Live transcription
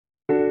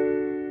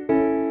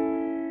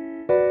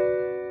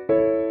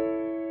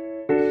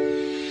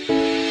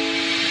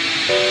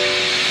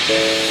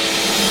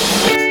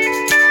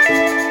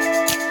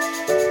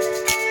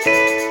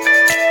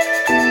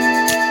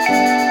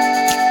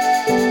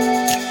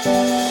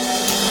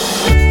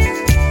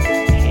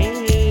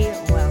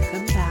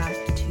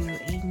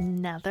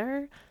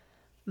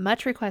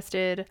much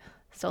requested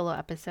solo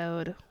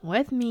episode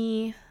with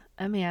me,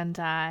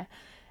 Amanda.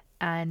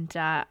 And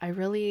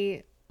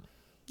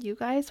you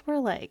guys were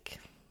like,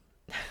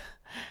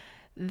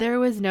 there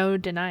was no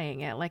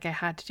denying it. Like, I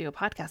had to do a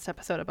podcast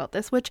episode about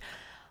this, which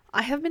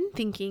I have been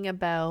thinking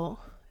about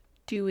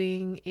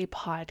doing a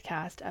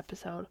podcast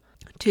episode,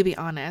 to be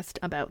honest,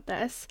 about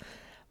this.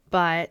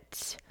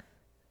 But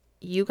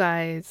you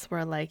guys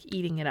were like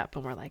eating it up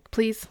and were like,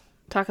 please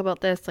talk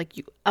about this. Like,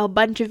 a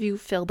bunch of you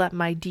filled up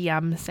my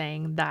DM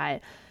saying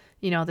that,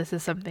 this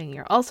is something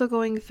you're also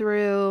going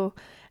through.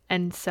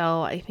 And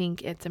so I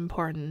think it's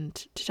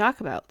important to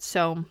talk about.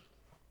 So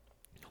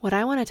what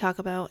I want to talk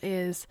about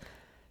is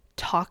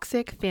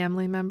toxic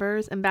family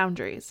members and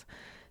boundaries.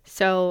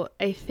 So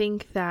I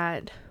think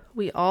that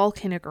we all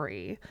can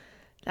agree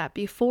that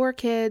before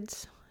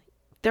kids,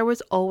 there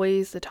was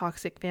always the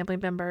toxic family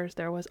members.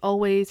 There was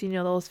always,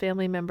 those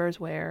family members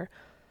where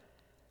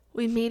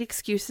we made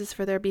excuses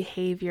for their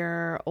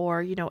behavior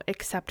or,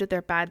 accepted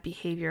their bad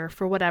behavior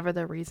for whatever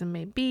the reason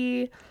may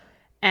be.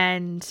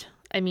 And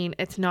I mean,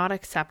 it's not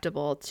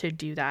acceptable to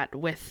do that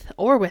with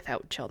or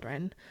without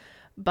children.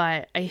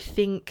 But I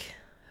think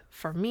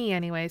for me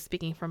anyway,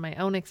 speaking from my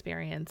own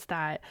experience,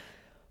 that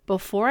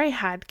before I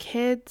had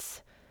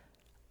kids,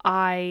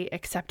 I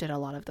accepted a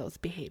lot of those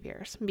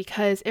behaviors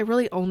because it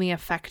really only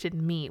affected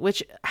me,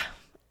 which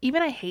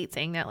even I hate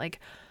saying that, like,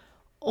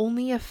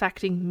 only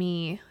affecting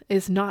me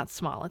is not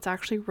small. It's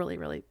actually really,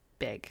 really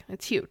big.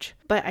 It's huge.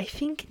 But I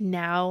think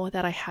now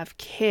that I have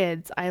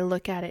kids, I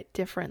look at it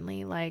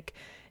differently. Like,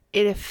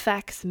 it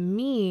affects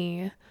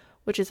me,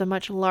 which is a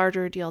much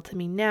larger deal to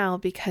me now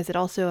because it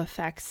also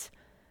affects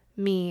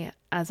me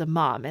as a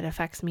mom. It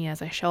affects me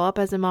as I show up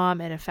as a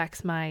mom. It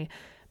affects my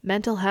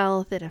mental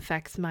health. It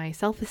affects my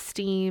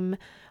self-esteem,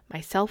 my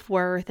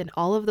self-worth, and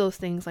all of those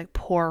things like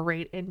pour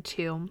right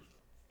into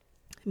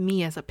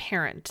me as a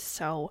parent.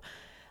 So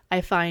I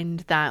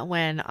find that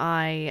when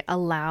I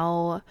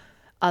allow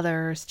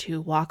others to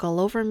walk all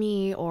over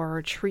me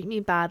or treat me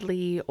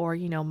badly or,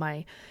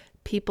 my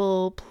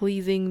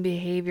people-pleasing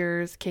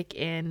behaviors kick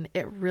in,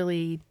 it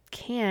really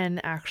can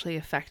actually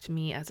affect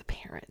me as a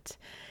parent.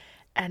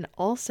 And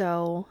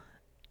also,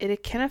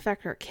 it can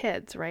affect our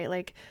kids, right?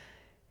 Like,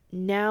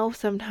 now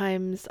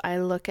sometimes I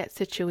look at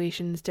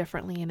situations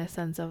differently in a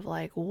sense of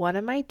like, what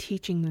am I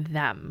teaching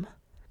them?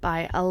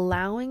 By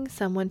allowing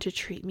someone to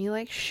treat me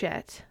like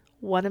shit,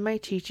 what am I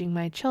teaching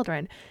my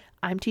children?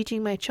 I'm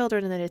teaching my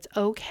children that it's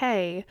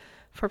okay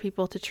for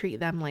people to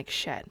treat them like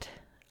shit.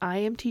 I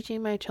am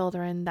teaching my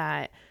children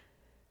that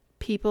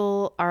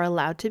people are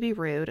allowed to be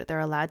rude,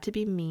 they're allowed to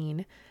be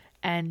mean,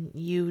 and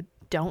you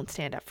don't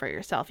stand up for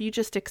yourself. You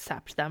just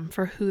accept them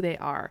for who they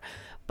are.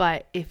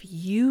 But if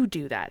you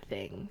do that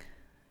thing,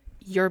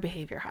 your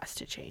behavior has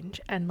to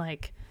change. And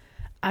like,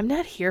 I'm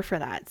not here for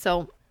that.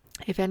 So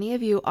if any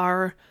of you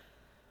are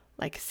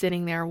like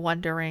sitting there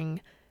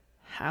wondering,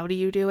 how do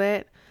you do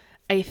it?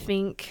 I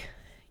think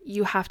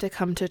you have to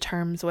come to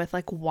terms with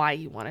like why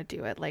you want to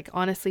do it. Like,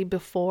 honestly,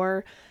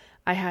 before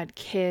I had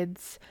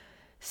kids,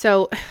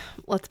 so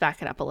let's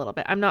back it up a little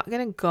bit. I'm not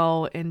going to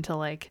go into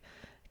like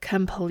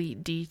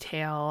complete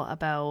detail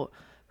about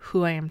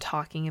who I am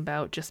talking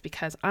about just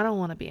because I don't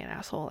want to be an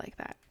asshole like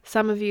that.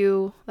 Some of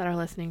you that are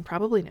listening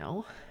probably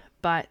know,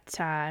 but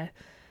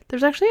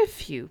there's actually a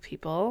few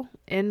people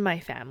in my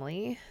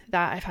family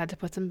that I've had to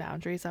put some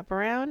boundaries up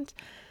around.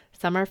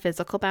 Some are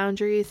physical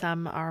boundaries.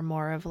 Some are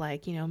more of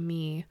like,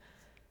 me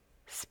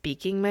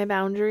speaking my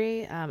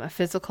boundary. A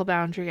physical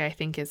boundary I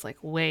think is like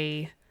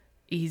way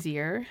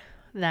easier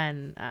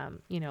than,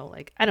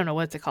 like, I don't know,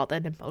 what's it called?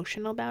 An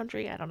emotional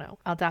boundary? I don't know.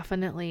 I'll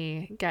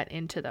definitely get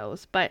into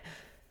those. But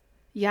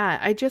yeah,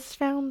 I just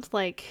found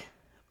like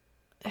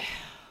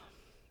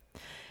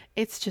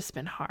it's just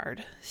been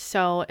hard.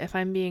 So if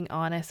I'm being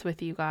honest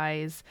with you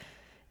guys,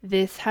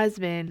 this has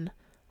been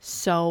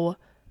so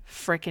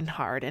freaking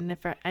hard. And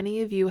if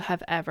any of you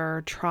have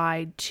ever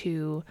tried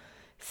to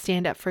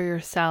stand up for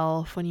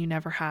yourself when you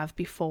never have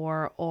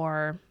before,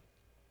 or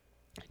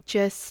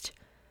just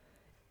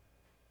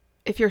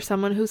if you're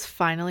someone who's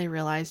finally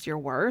realized your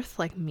worth,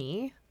 like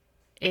me,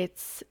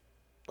 it's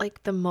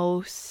like the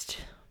most,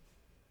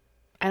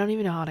 I don't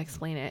even know how to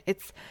explain it.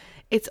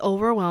 It's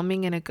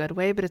overwhelming in a good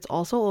way, but it's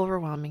also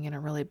overwhelming in a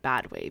really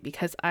bad way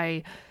because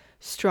I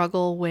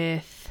struggle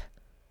with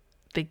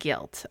the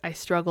guilt. I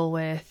struggle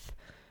with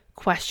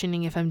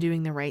questioning if I'm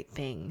doing the right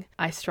thing.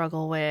 I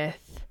struggle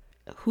with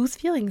whose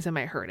feelings am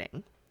I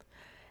hurting?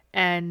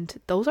 And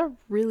those are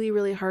really,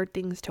 really hard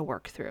things to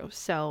work through.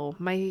 So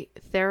my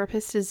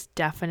therapist is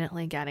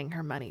definitely getting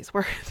her money's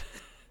worth.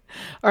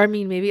 Or I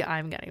mean, maybe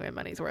I'm getting my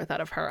money's worth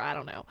out of her. I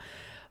don't know.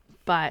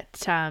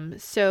 But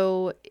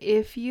so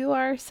if you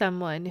are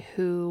someone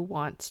who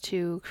wants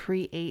to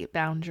create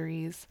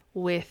boundaries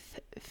with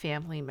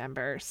family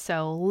members,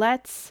 so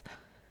let's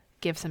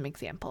give some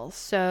examples.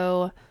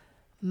 So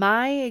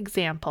my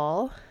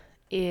example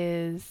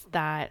is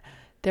that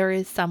there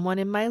is someone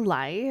in my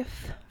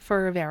life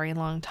for a very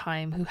long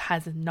time who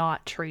has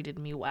not treated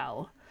me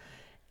well.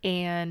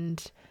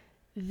 And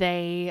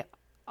they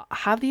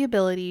have the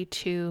ability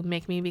to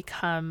make me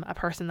become a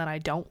person that I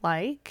don't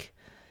like.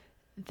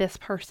 This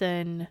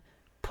person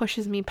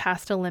pushes me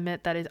past a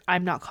limit that is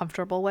I'm not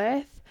comfortable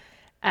with,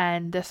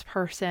 and this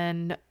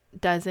person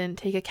doesn't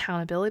take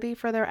accountability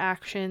for their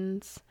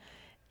actions,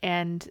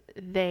 and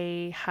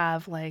they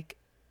have like,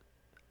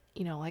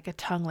 you know, like a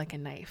tongue like a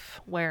knife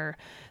where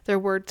their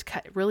words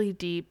cut really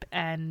deep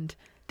and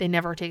they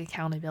never take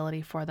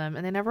accountability for them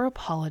and they never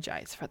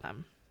apologize for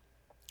them.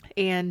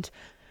 And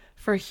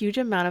for a huge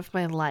amount of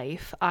my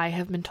life, I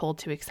have been told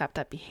to accept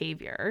that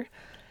behavior.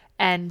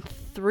 And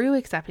through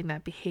accepting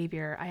that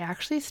behavior, I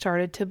actually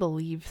started to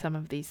believe some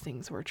of these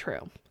things were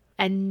true.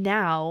 And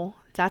now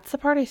that's the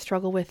part I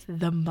struggle with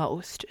the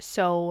most.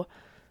 So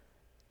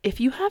if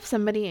you have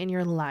somebody in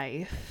your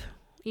life,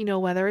 you know,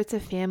 whether it's a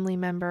family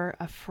member,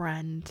 a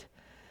friend,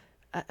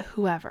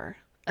 whoever,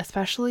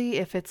 especially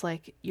if it's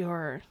like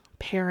your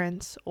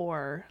parents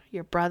or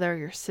your brother,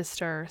 your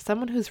sister,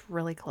 someone who's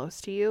really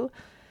close to you,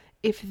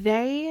 if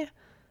they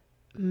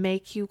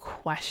make you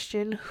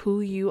question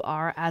who you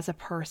are as a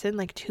person,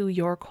 like to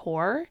your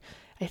core,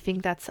 I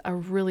think that's a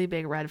really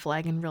big red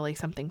flag and really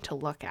something to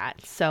look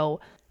at. So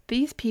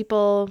these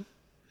people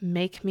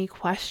make me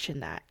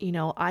question that. You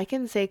know, I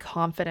can say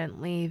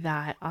confidently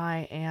that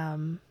I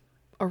am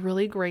a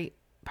really great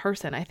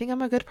person. I think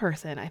I'm a good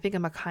person. I think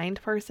I'm a kind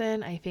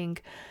person. I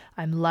think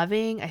I'm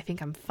loving. I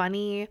think I'm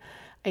funny.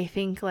 I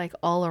think like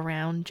all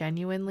around,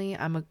 genuinely,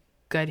 I'm a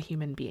good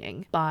human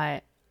being.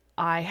 But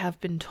I have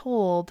been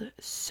told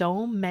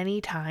so many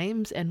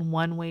times in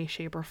one way,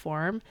 shape, or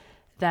form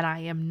that I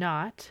am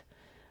not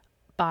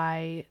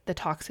by the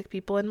toxic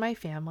people in my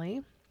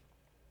family.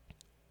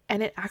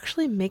 And it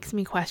actually makes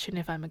me question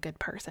if I'm a good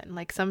person.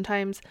 Like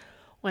sometimes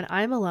when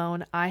I'm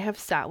alone, I have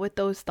sat with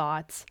those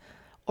thoughts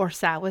or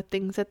sat with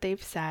things that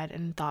they've said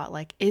and thought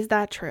like, is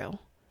that true?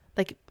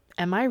 Like,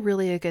 am I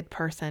really a good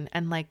person?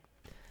 And like,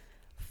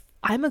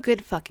 I'm a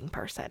good fucking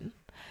person.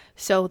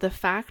 So the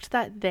fact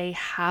that they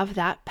have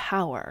that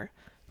power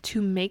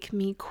to make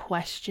me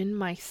question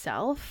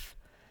myself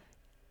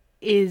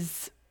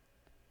it's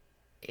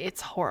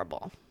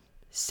horrible.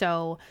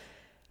 So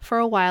for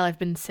a while I've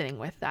been sitting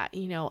with that.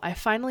 You know, I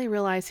finally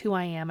realize who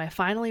I am. I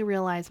finally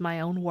realize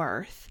my own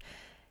worth.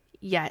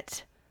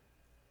 Yet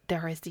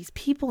there is these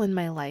people in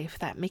my life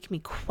that make me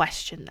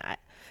question that,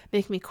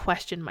 make me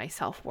question my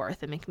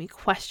self-worth and make me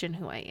question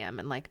who I am.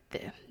 And like,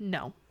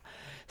 no.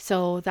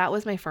 So that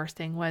was my first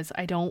thing, was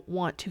I don't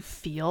want to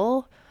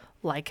feel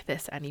like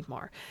this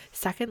anymore.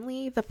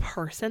 Secondly, the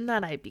person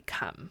that I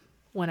become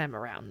when I'm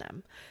around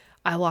them.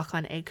 I walk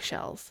on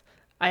eggshells.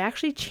 I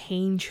actually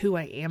change who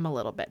I am a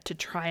little bit to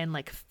try and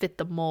like fit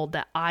the mold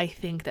that I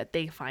think that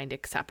they find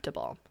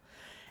acceptable.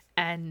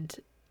 And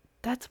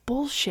that's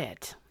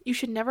bullshit. You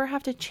should never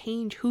have to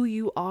change who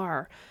you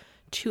are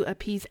to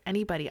appease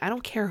anybody. I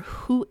don't care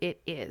who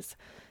it is.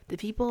 The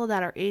people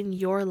that are in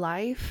your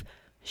life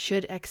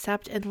should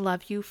accept and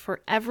love you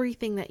for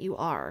everything that you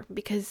are,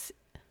 because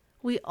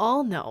we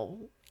all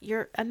know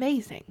you're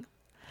amazing.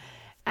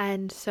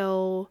 And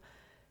so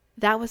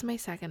that was my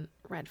second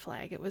red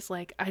flag. It was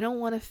like, I don't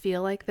want to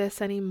feel like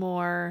this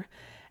anymore,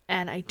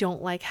 and I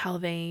don't like how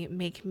they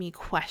make me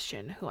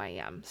question who I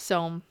am.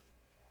 So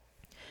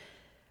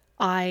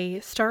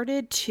I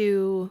started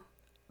to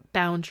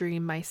boundary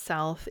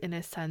myself in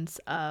a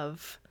sense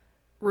of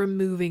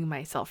removing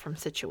myself from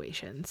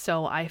situations.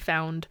 So I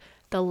found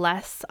the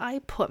less I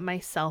put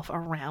myself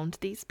around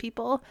these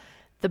people,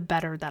 the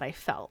better that I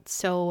felt.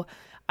 So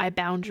I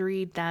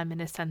boundaried them in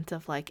a sense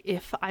of like,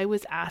 if I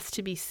was asked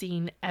to be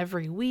seen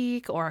every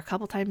week or a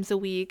couple times a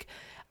week,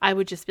 I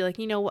would just be like,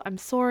 you know, I'm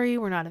sorry,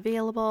 we're not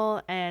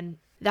available. And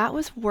that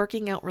was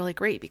working out really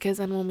great, because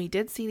then when we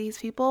did see these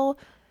people,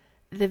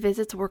 the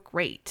visits were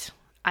great.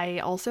 I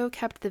also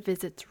kept the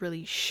visits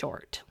really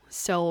short.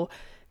 So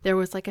there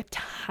was like a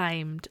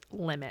timed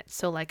limit.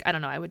 So like, I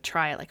don't know, I would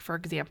try, like, for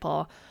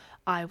example,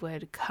 I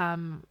would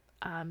come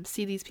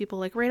see these people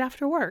like right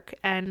after work,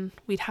 and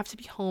we'd have to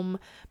be home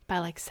by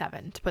like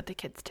 7 to put the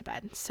kids to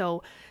bed.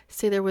 So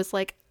say there was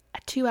like a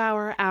 2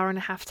 hour, hour and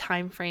a half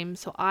time frame.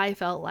 So I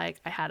felt like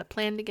I had a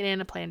plan to get in,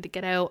 a plan to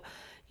get out.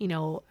 You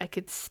know, I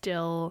could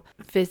still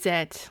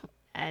visit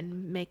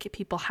and make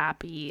people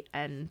happy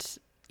and,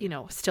 you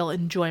know, still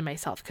enjoy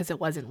myself, because it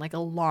wasn't like a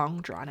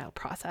long drawn out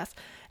process.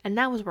 And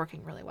that was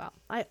working really well.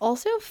 I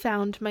also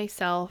found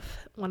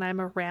myself, when I'm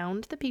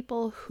around the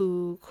people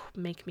who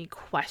make me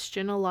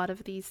question a lot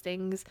of these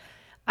things,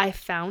 I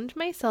found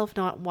myself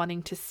not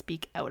wanting to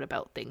speak out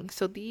about things.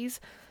 So these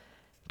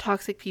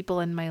toxic people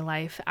in my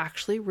life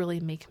actually really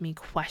make me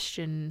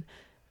question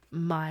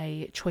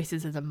my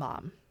choices as a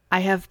mom. I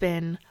have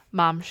been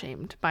mom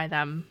shamed by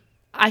them.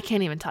 I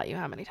can't even tell you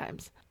how many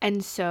times.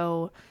 And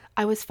so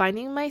I was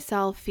finding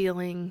myself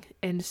feeling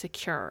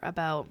insecure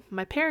about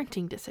my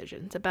parenting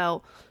decisions,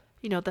 about,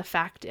 you know, the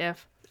fact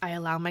if I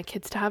allow my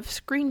kids to have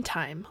screen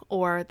time,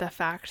 or the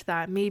fact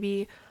that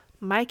maybe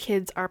my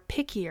kids are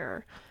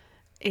pickier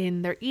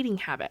in their eating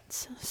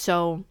habits.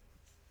 So,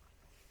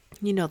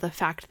 you know, the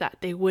fact that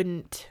they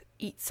wouldn't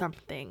eat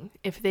something,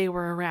 if they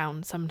were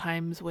around,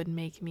 sometimes would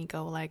make me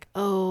go like,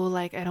 oh,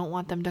 like I don't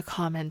want them to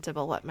comment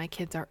about what my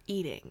kids are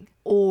eating.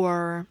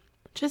 Or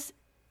just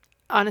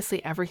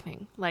honestly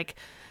everything. Like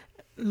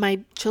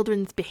my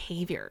children's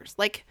behaviors.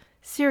 Like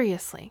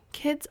seriously,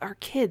 kids are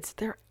kids.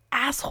 They're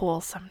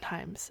assholes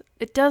sometimes.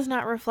 It does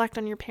not reflect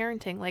on your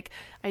parenting. Like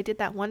I did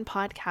that one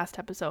podcast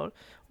episode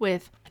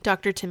with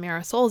Dr.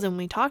 Tamara Souls and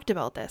we talked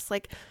about this.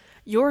 Like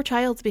your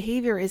child's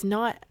behavior is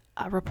not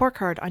a report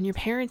card on your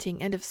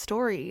parenting, end of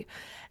story.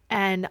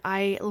 And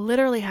I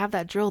literally have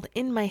that drilled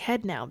in my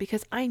head now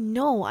because I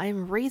know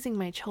I'm raising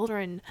my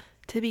children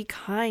to be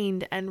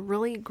kind and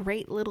really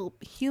great little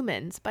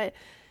humans, but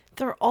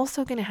they're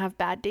also going to have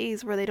bad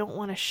days where they don't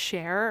want to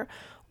share,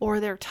 or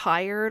they're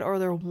tired, or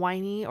they're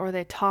whiny, or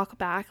they talk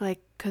back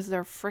like because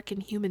they're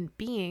freaking human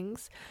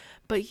beings.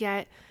 But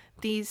yet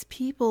these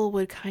people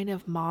would kind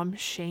of mom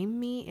shame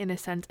me in a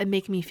sense and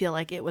make me feel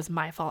like it was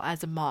my fault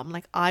as a mom.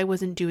 Like I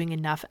wasn't doing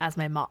enough as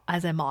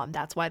a mom.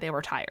 That's why they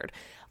were tired.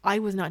 I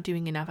was not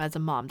doing enough as a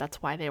mom.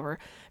 That's why they were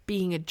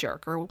being a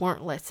jerk or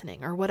weren't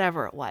listening or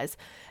whatever it was.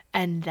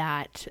 And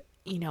that,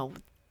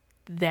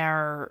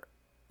 their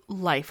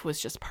life was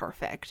just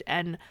perfect.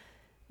 And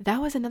that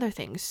was another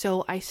thing.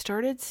 So I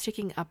started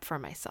sticking up for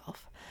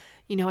myself.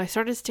 I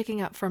started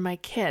sticking up for my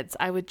kids.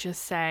 I would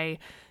just say,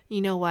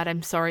 you know what,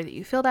 I'm sorry that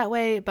you feel that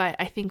way, but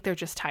I think they're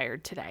just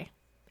tired today.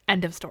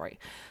 End of story.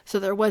 So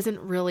there wasn't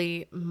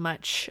really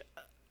much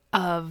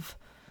of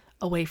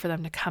a way for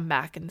them to come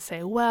back and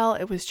say, well,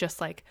 it was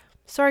just like,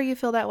 sorry you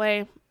feel that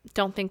way.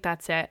 Don't think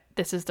that's it.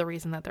 This is the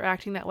reason that they're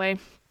acting that way.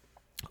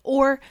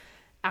 Or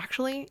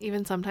actually,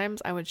 even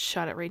sometimes I would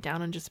shut it right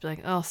down and just be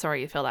like, oh,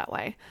 sorry you feel that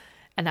way.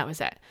 And that was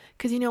it.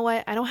 Because you know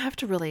what? I don't have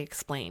to really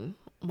explain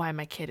why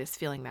my kid is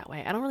feeling that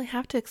way. I don't really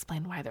have to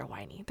explain why they're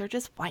whiny. They're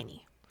just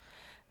whiny.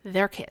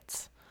 They're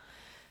kids.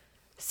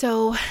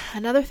 So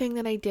another thing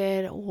that I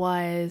did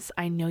was,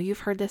 I know you've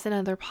heard this in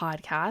other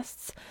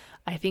podcasts,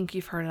 I think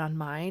you've heard it on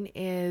mine,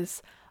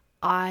 is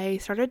I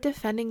started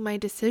defending my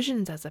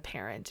decisions as a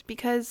parent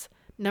because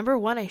number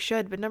one, I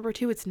should, but number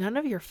two, it's none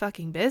of your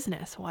fucking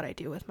business what I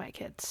do with my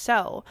kids.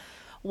 So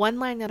one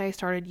line that I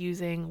started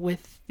using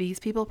with these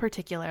people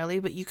particularly,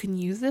 but you can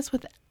use this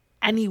with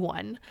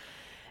anyone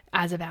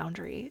as a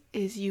boundary,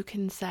 is you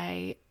can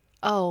say,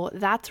 oh,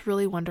 that's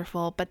really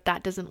wonderful, but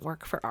that doesn't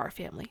work for our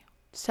family.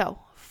 So,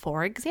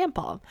 for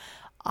example,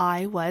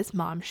 I was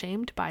mom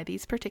shamed by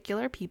these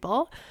particular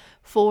people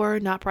for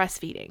not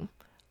breastfeeding.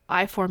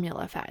 I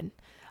formula fed.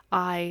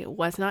 I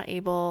was not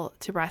able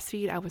to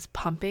breastfeed. I was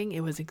pumping.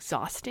 It was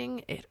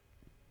exhausting.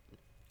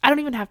 I don't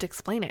even have to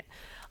explain it.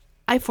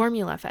 I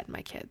formula fed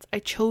my kids. I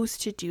chose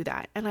to do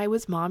that, and I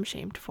was mom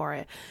shamed for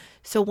it.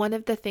 So one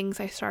of the things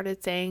I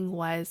started saying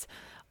was,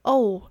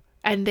 oh,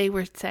 and they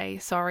would say,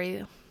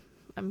 sorry,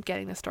 I'm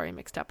getting the story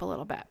mixed up a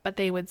little bit, but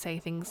they would say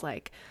things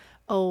like,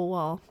 oh,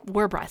 well,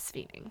 we're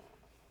breastfeeding.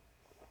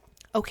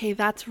 Okay,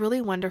 that's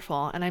really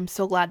wonderful, and I'm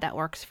so glad that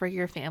works for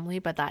your family,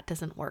 but that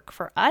doesn't work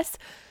for us,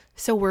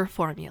 so we're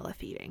formula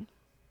feeding.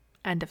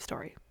 End of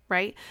story,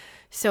 right?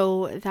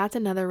 So that's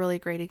another really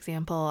great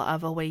example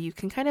of a way you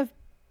can kind of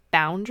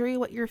boundary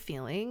what you're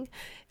feeling,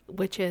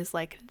 which is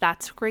like,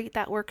 that's great,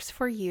 that works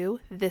for you,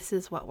 this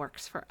is what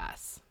works for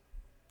us.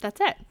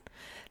 That's it.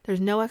 There's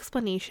no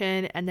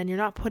explanation, and then you're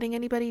not putting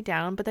anybody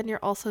down, but then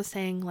you're also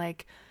saying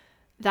like,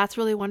 that's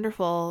really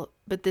wonderful,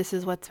 but this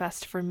is what's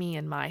best for me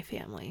and my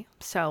family.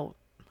 So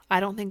I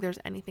don't think there's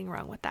anything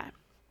wrong with that.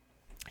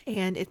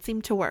 And it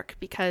seemed to work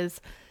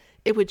because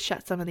it would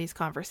shut some of these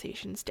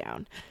conversations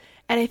down.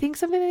 And I think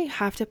something that you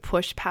have to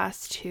push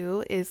past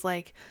too is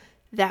like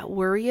that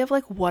worry of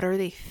like, what are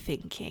they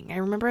thinking? I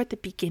remember at the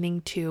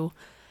beginning too,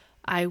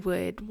 I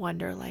would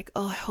wonder like,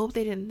 oh, I hope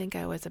they didn't think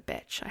I was a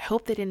bitch. I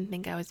hope they didn't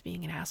think I was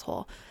being an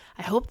asshole.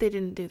 I hope they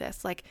didn't do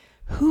this. Like,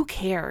 who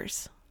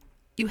cares?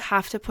 You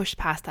have to push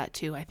past that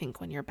too, I think,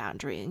 when you're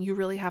boundarying. You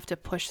really have to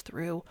push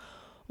through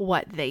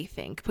what they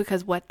think,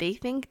 because what they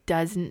think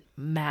doesn't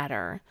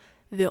matter.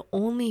 The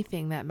only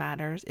thing that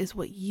matters is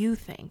what you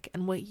think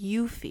and what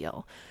you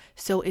feel.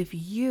 So if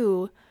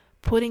you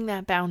putting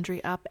that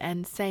boundary up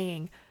and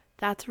saying,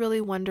 that's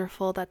really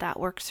wonderful that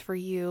works for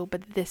you,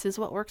 but this is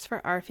what works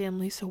for our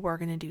family, so we're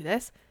going to do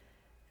this,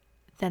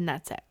 then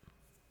that's it.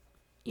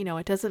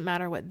 It doesn't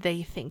matter what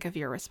they think of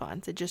your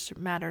response. It just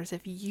matters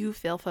if you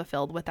feel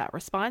fulfilled with that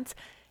response,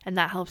 and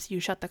that helps you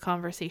shut the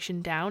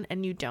conversation down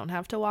and you don't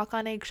have to walk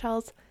on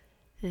eggshells.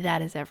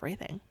 That is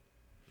everything.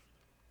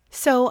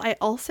 So I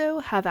also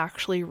have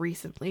actually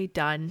recently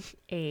done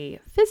a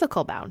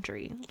physical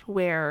boundary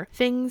where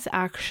things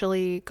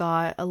actually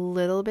got a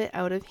little bit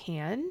out of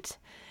hand.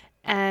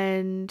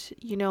 And,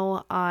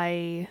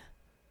 I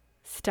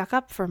stuck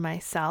up for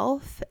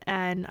myself,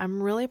 and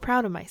I'm really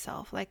proud of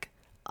myself, like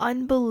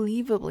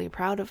unbelievably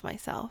proud of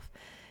myself.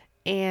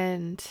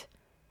 And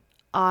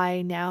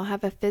I now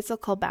have a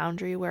physical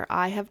boundary where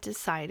I have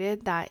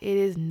decided that it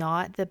is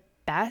not the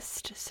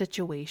best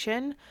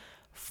situation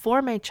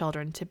for my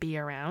children to be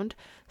around.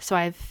 So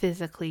I've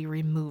physically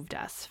removed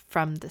us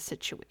from the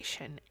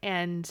situation.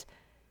 And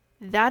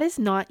that is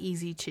not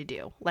easy to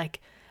do.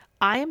 Like,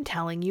 I am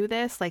telling you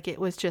this like it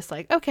was just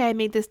like, okay, I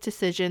made this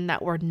decision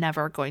that we're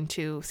never going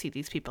to see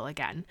these people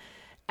again.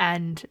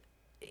 And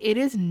it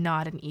is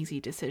not an easy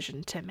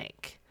decision to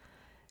make.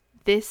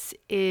 This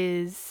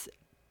is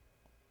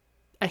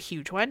a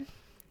huge one.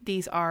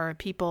 These are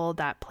people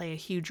that play a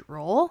huge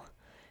role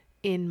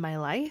in my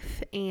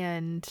life.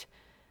 And,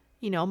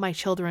 my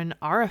children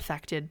are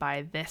affected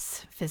by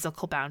this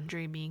physical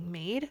boundary being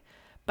made.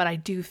 But I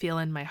do feel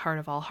in my heart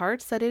of all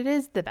hearts that it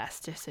is the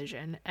best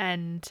decision.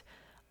 And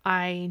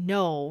I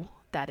know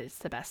that it's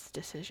the best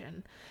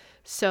decision.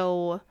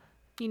 So,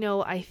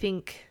 I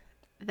think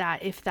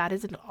that if that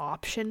is an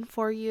option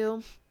for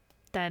you,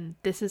 then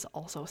this is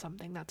also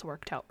something that's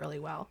worked out really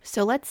well.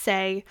 So let's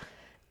say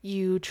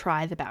you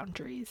try the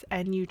boundaries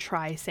and you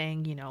try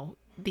saying,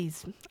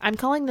 these, I'm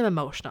calling them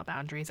emotional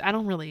boundaries. I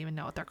don't really even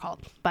know what they're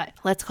called, but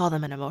let's call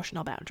them an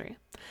emotional boundary.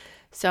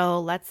 So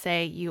let's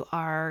say you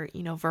are,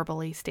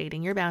 verbally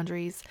stating your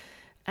boundaries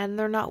and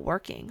they're not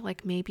working.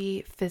 Like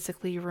maybe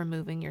physically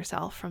removing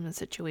yourself from the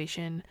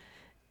situation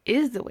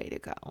is the way to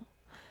go.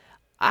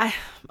 I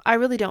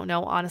really don't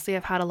know. Honestly,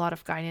 I've had a lot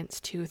of guidance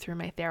too through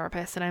my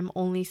therapist, and I'm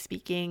only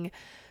speaking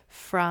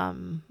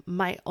from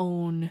my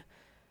own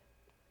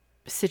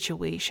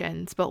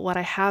situations. But what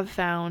I have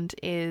found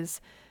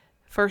is,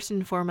 first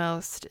and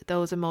foremost,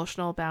 those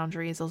emotional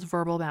boundaries, those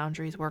verbal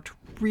boundaries worked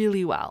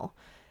really well.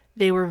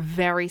 They were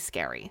very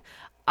scary.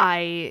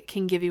 I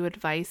can give you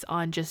advice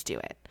on just do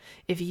it.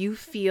 If you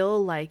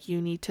feel like you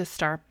need to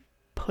start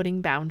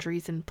putting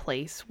boundaries in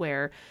place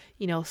where,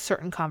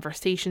 certain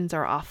conversations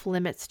are off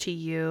limits to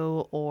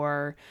you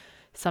or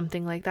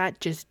something like that,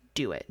 just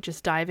do it.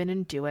 Just dive in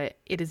and do it.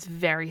 It is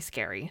very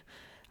scary.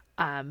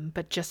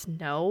 But just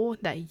know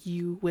that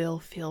you will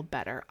feel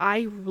better.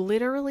 I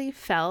literally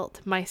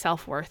felt my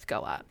self-worth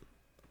go up.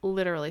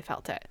 Literally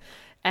felt it.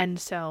 And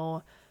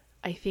so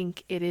I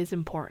think it is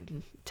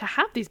important to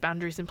have these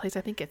boundaries in place.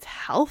 I think it's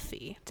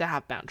healthy to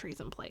have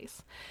boundaries in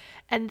place.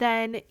 And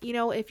then,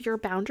 if your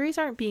boundaries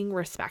aren't being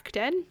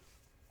respected,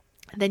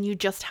 then you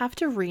just have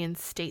to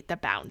reinstate the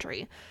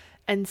boundary.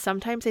 And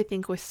sometimes I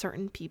think with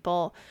certain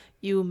people,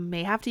 you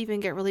may have to even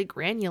get really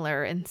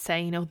granular and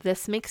say,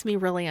 this makes me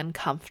really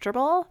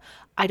uncomfortable.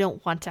 I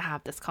don't want to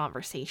have this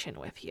conversation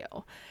with you.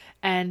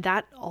 And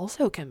that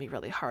also can be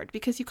really hard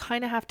because you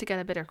kind of have to get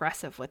a bit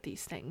aggressive with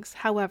these things.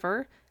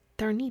 However,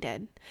 they're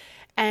needed.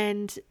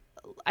 And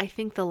I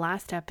think the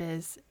last step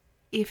is,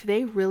 if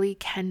they really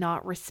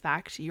cannot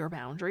respect your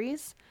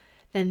boundaries,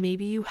 then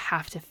maybe you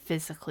have to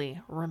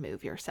physically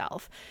remove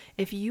yourself.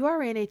 If you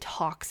are in a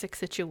toxic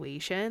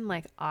situation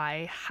like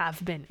I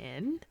have been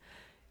in,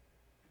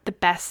 the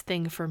best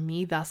thing for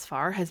me thus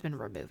far has been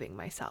removing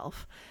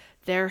myself.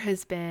 There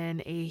has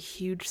been a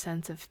huge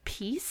sense of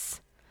peace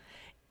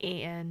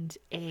and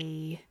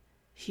a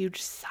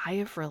huge sigh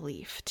of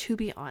relief, to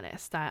be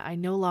honest, that I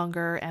no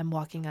longer am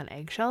walking on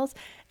eggshells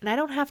and I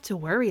don't have to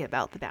worry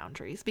about the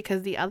boundaries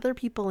because the other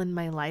people in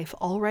my life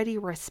already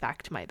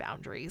respect my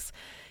boundaries.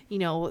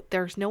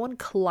 There's no one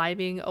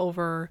climbing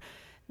over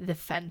the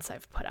fence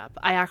I've put up.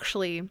 I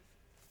actually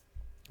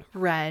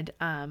read,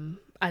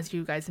 as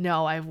you guys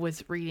know, I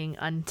was reading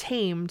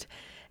Untamed,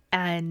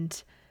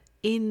 and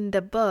in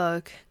the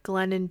book,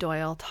 Glennon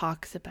Doyle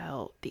talks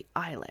about the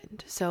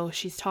island. So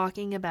she's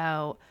talking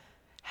about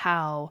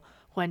how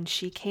when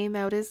she came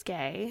out as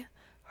gay,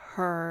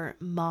 her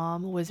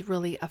mom was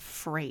really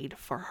afraid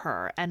for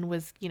her and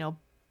was,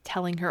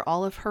 telling her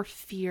all of her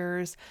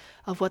fears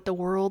of what the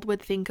world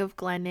would think of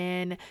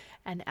Glennon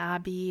and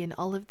Abby and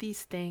all of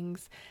these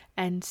things.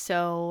 And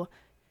so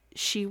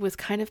she was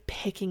kind of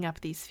picking up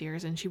these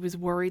fears, and she was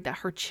worried that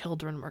her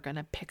children were going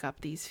to pick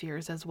up these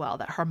fears as well,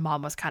 that her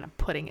mom was kind of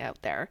putting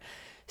out there.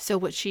 So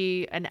what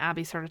she and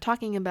Abby started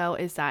talking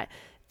about is that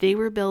they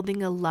were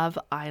building a love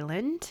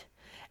island,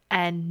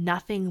 and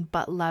nothing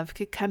but love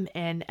could come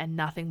in and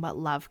nothing but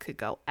love could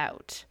go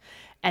out.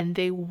 And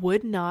they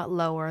would not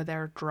lower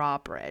their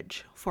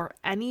drawbridge for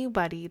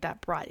anybody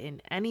that brought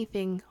in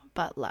anything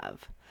but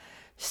love.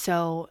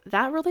 So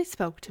that really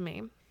spoke to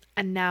me.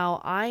 And now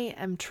I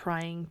am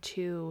trying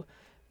to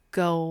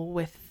go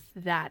with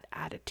that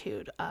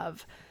attitude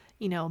of,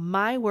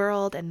 my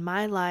world and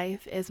my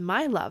life is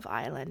my love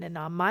island. And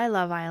on my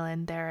love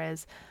island, there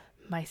is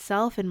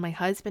myself and my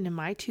husband and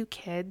my 2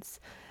 kids.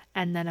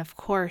 And then, of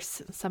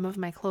course, some of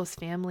my close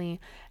family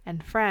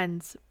and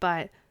friends.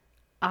 But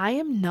I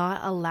am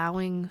not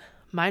allowing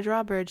my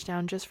drawbridge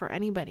down just for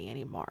anybody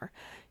anymore.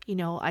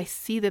 I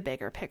see the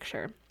bigger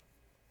picture.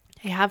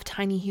 I have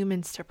tiny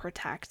humans to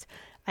protect.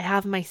 I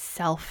have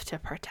myself to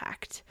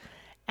protect.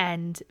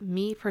 And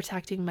me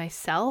protecting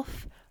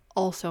myself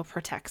also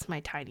protects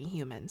my tiny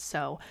humans.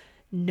 So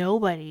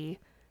nobody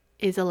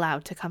is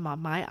allowed to come on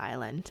my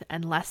island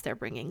unless they're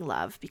bringing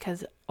love,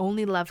 because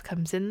only love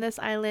comes in this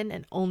island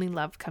and only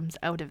love comes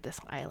out of this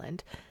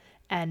island.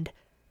 And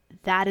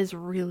that is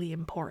really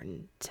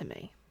important to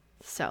me.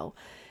 So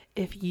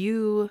if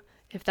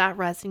that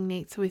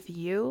resonates with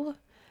you,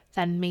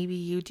 then maybe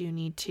you do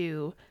need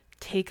to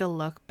take a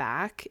look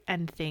back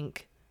and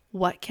think,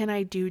 what can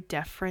I do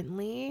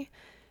differently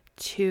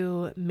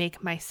to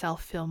make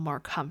myself feel more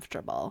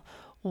comfortable?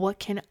 What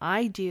can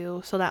I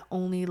do so that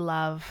only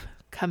love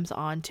comes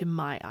on to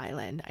my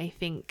island? I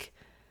think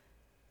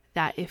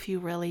that if you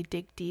really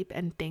dig deep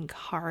and think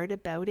hard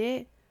about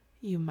it,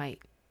 you might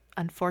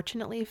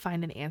unfortunately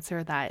find an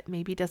answer that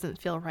maybe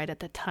doesn't feel right at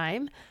the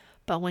time,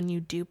 but when you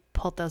do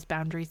put those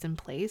boundaries in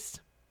place,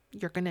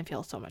 you're going to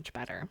feel so much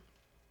better.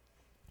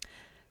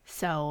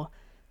 So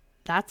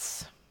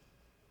that's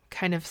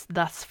kind of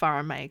thus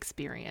far my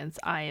experience.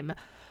 I'm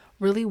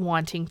really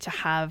wanting to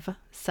have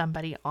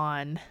somebody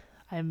on.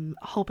 I'm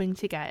hoping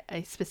to get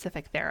a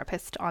specific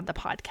therapist on the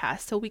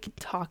podcast so we can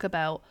talk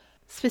about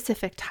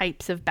specific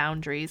types of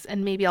boundaries,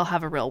 and maybe I'll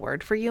have a real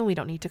word for you. We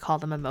don't need to call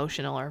them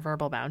emotional or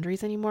verbal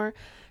boundaries anymore,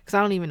 because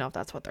I don't even know if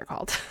that's what they're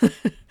called.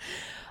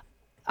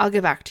 I'll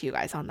get back to you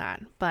guys on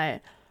that.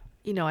 But,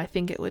 I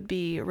think it would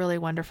be really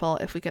wonderful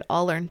if we could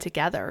all learn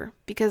together,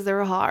 because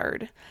they're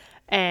hard.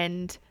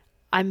 And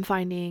I'm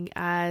finding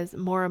as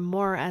more and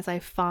more as I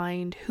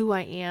find who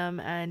I am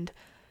and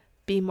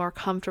be more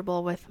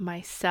comfortable with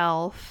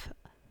myself,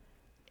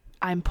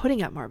 I'm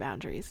putting up more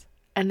boundaries.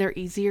 And they're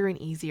easier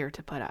and easier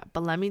to put up.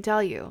 But let me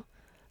tell you,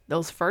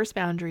 those first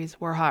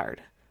boundaries were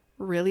hard,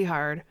 really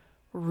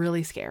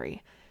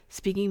scary.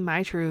 Speaking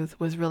my truth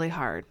was really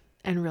hard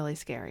and really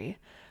scary.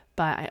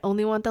 But I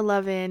only want the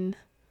love in.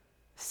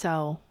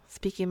 So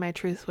speaking my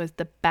truth was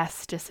the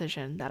best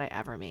decision that I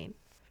ever made.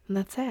 And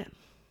that's it.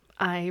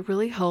 I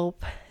really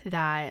hope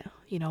that,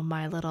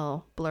 my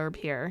little blurb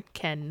here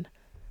can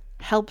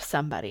help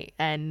somebody,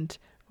 and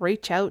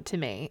reach out to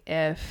me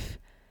if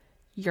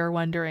you're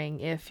wondering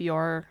if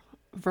your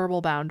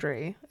verbal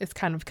boundary is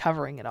kind of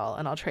covering it all,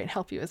 and I'll try and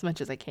help you as much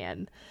as I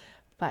can.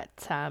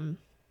 But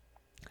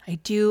I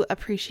do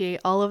appreciate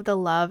all of the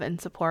love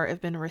and support I've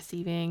been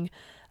receiving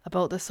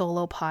about the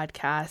solo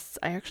podcasts.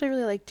 I actually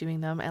really like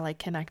doing them. I like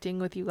connecting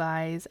with you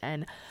guys,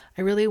 and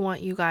I really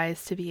want you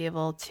guys to be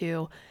able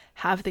to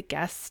have the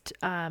guest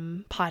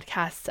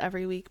podcasts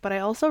every week. But I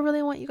also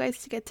really want you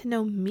guys to get to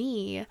know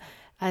me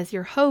as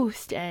your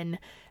host and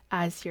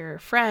as your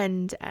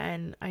friend,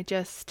 and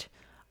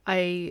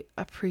I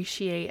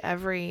appreciate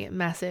every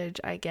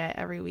message I get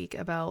every week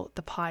about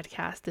the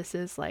podcast. This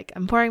is like,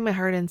 I'm pouring my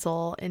heart and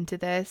soul into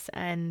this.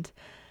 And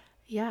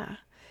yeah.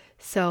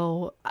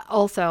 So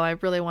also, I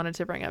really wanted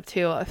to bring up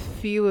too, a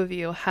few of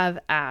you have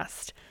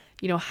asked,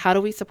 how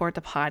do we support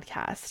the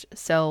podcast?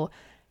 So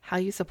how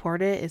you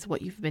support it is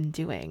what you've been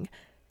doing.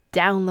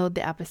 Download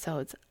the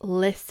episodes,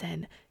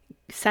 listen,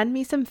 send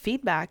me some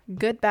feedback,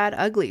 good, bad,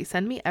 ugly.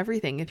 Send me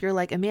everything. If you're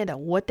like, Amanda,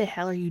 what the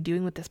hell are you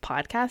doing with this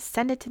podcast?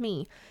 Send it to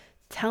me.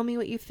 Tell me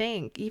what you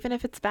think, even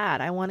if it's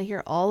bad. I want to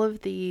hear all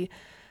of the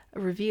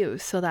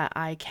reviews so that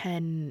I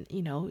can,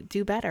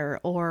 do better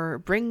or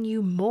bring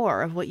you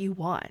more of what you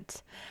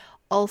want.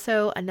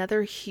 Also,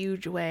 another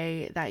huge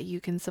way that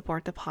you can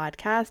support the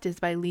podcast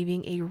is by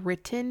leaving a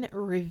written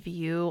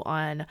review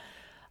on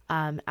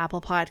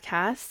Apple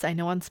Podcasts. I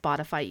know on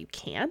Spotify you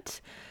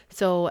can't.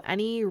 So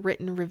any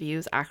written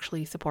reviews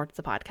actually supports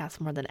the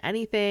podcast more than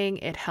anything.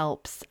 It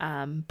helps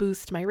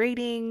boost my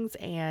ratings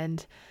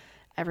and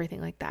everything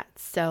like that.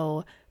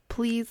 So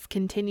please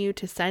continue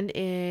to send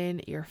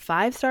in your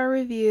 5-star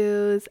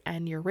reviews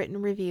and your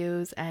written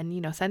reviews,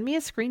 and send me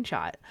a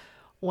screenshot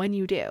when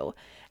you do,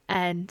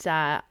 and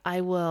I'll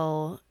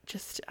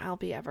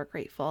be ever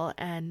grateful.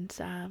 And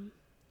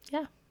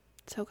yeah,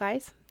 so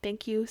guys,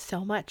 thank you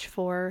so much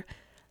for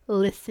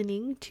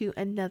listening to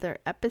another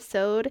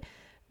episode.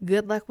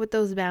 Good luck with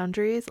those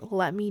boundaries.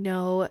 Let me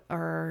know,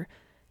 or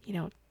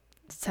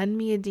send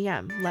me a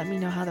DM. Let me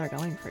know how they're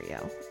going for you.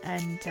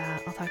 And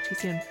I'll talk to you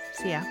soon.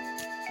 See ya.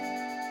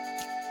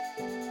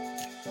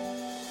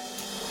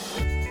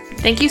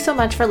 Thank you so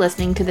much for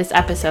listening to this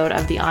episode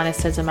of the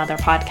Honest as a Mother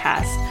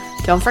podcast.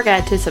 Don't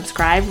forget to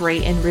subscribe,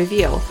 rate, and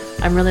review.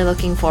 I'm really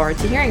looking forward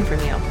to hearing from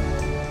you.